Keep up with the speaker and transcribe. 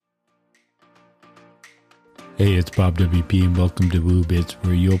Hey, it's Bob WP and welcome to Woo Bits,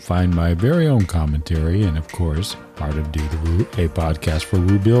 where you'll find my very own commentary and, of course, part of Do the Woo, a podcast for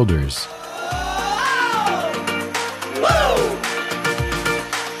Woo builders.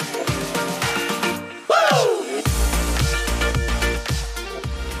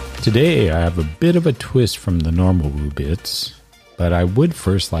 Today, I have a bit of a twist from the normal Woo Bits, but I would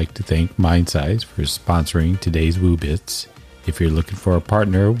first like to thank Mindsize for sponsoring today's Woo Bits. If you're looking for a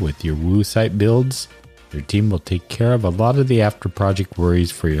partner with your Woo site builds, their team will take care of a lot of the after-project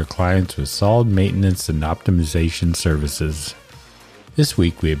worries for your clients with solid maintenance and optimization services. This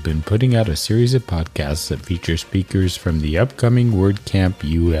week, we have been putting out a series of podcasts that feature speakers from the upcoming WordCamp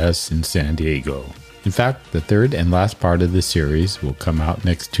US in San Diego. In fact, the third and last part of the series will come out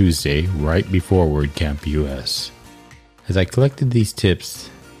next Tuesday, right before WordCamp US. As I collected these tips,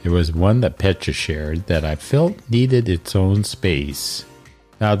 there was one that Petra shared that I felt needed its own space.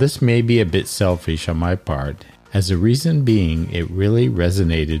 Now, this may be a bit selfish on my part, as the reason being it really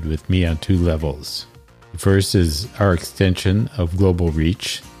resonated with me on two levels. The first is our extension of global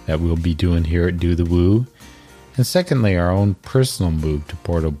reach that we'll be doing here at Do the Woo, and secondly, our own personal move to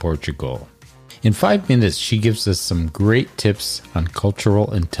Porto, Portugal. In 5 minutes, she gives us some great tips on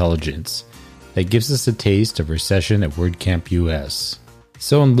cultural intelligence that gives us a taste of her session at WordCamp US.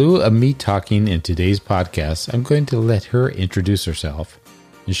 So in lieu of me talking in today's podcast, I'm going to let her introduce herself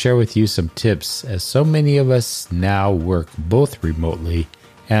and share with you some tips, as so many of us now work both remotely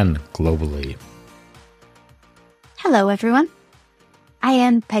and globally. Hello, everyone. I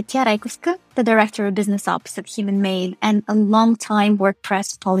am Petja Rijkuska, the Director of Business Ops at Human Made and a long-time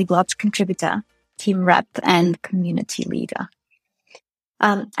WordPress polyglot contributor, team rep, and community leader.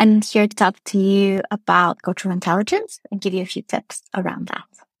 I'm here to talk to you about cultural intelligence and give you a few tips around that.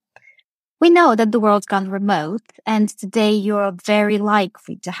 We know that the world's gone remote, and today you're very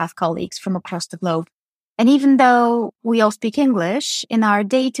likely to have colleagues from across the globe. And even though we all speak English, in our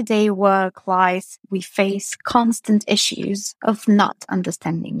day-to-day work lives, we face constant issues of not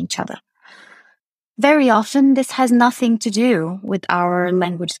understanding each other. Very often, this has nothing to do with our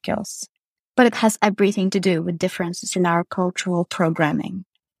language skills, but it has everything to do with differences in our cultural programming.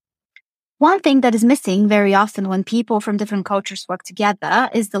 One thing that is missing very often when people from different cultures work together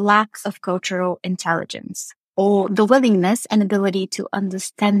is the lack of cultural intelligence, or the willingness and ability to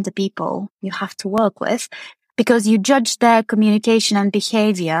understand the people you have to work with, because you judge their communication and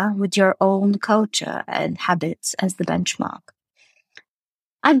behavior with your own culture and habits as the benchmark.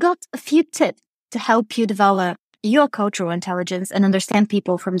 I've got a few tips to help you develop your cultural intelligence and understand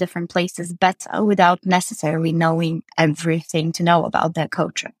people from different places better without necessarily knowing everything to know about their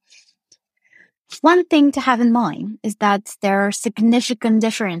culture. One thing to have in mind is that there are significant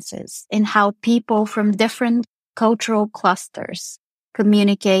differences in how people from different cultural clusters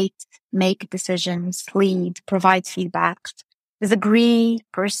communicate, make decisions, lead, provide feedback, disagree,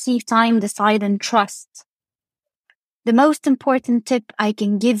 perceive time, decide, and trust. The most important tip I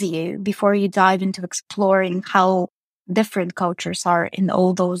can give you before you dive into exploring how different cultures are in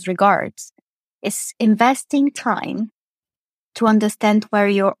all those regards is investing time to understand where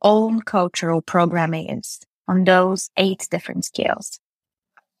your own cultural programming is on those 8 different scales.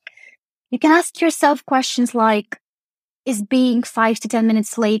 You can ask yourself questions like, is being 5 to 10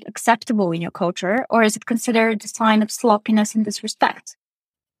 minutes late acceptable in your culture, or is it considered a sign of sloppiness and disrespect?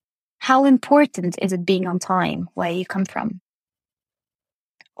 How important is it being on time where you come from?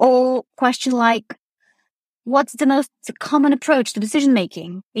 Or question like, what's the most common approach to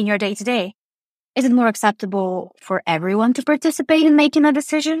decision-making in your day-to-day? Is it more acceptable for everyone to participate in making a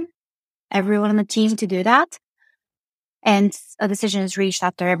decision? Everyone on the team to do that? And a decision is reached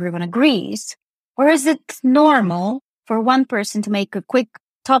after everyone agrees? Or is it normal for one person to make a quick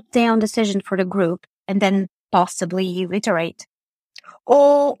top-down decision for the group and then possibly you iterate?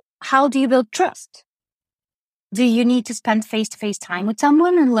 Or how do you build trust? Do you need to spend face-to-face time with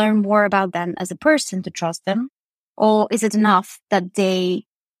someone and learn more about them as a person to trust them? Or is it enough that they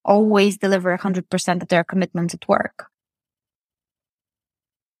always deliver 100% of their commitment at work?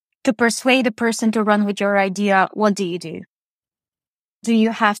 To persuade a person to run with your idea, what do? Do you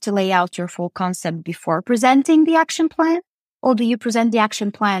have to lay out your full concept before presenting the action plan? Or do you present the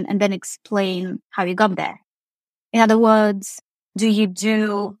action plan and then explain how you got there? In other words, do you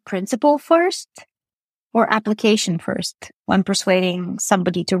do principle first or application first when persuading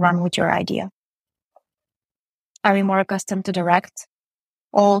somebody to run with your idea? Are you more accustomed to direct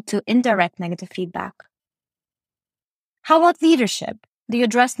or to indirect negative feedback? How about leadership? Do you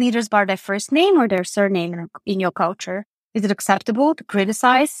address leaders by their first name or their surname in your culture? Is it acceptable to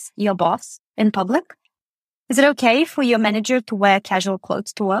criticize your boss in public? Is it okay for your manager to wear casual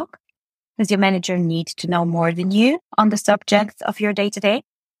clothes to work? Does your manager need to know more than you on the subject of your day-to-day?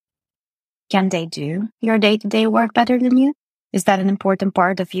 Can they do your day-to-day work better than you? Is that an important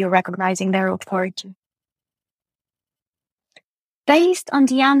part of you recognizing their authority? Based on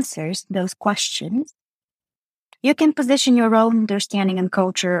the answers to those questions, you can position your own understanding and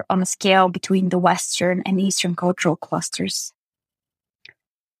culture on a scale between the Western and Eastern cultural clusters.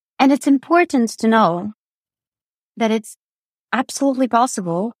 And it's important to know that it's absolutely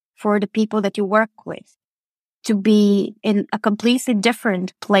possible for the people that you work with to be in a completely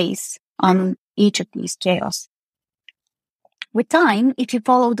different place on each of these scales. With time, if you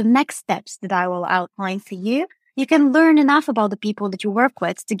follow the next steps that I will outline for you, you can learn enough about the people that you work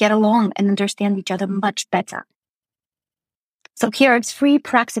with to get along and understand each other much better. So here are 3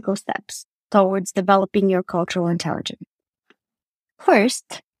 practical steps towards developing your cultural intelligence.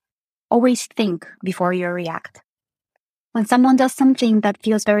 First, always think before you react. When someone does something that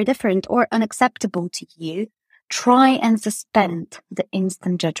feels very different or unacceptable to you, try and suspend the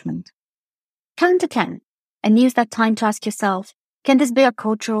instant judgment. Count to 10 and use that time to ask yourself, can this be a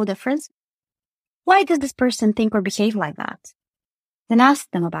cultural difference? Why does this person think or behave like that? Then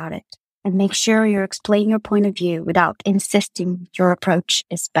ask them about it and make sure you're explaining your point of view without insisting your approach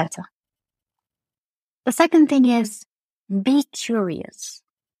is better. The second thing is be curious.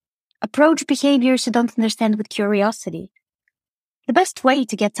 Approach behaviors you don't understand with curiosity. The best way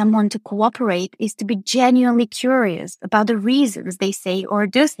to get someone to cooperate is to be genuinely curious about the reasons they say or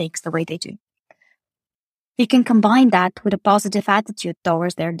do things the way they do. You can combine that with a positive attitude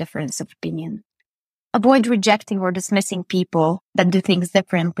towards their difference of opinion. Avoid rejecting or dismissing people that do things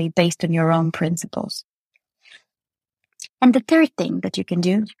differently based on your own principles. And the third thing that you can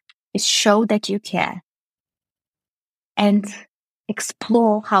do is show that you care and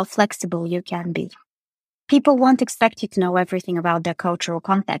explore how flexible you can be. People won't expect you to know everything about their cultural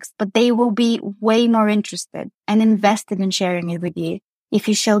context, but they will be way more interested and invested in sharing it with you if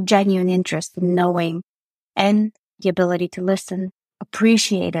you show genuine interest in knowing and the ability to listen,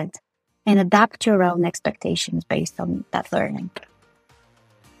 appreciate it, and adapt your own expectations based on that learning.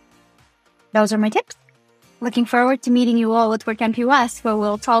 Those are my tips. Looking forward to meeting you all at WordCamp US, where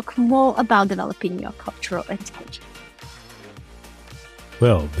we'll talk more about developing your cultural intelligence.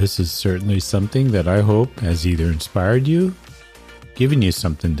 Well, this is certainly something that I hope has either inspired you, given you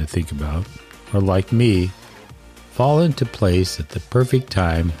something to think about, or like me, fall into place at the perfect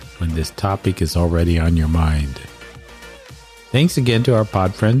time when this topic is already on your mind. Thanks again to our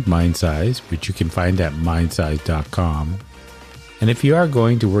pod friend Mindsize, which you can find at mindsize.com. And if you are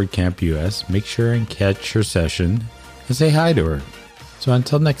going to WordCamp US, make sure and catch her session and say hi to her. So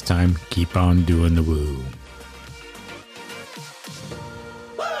until next time, keep on doing the woo.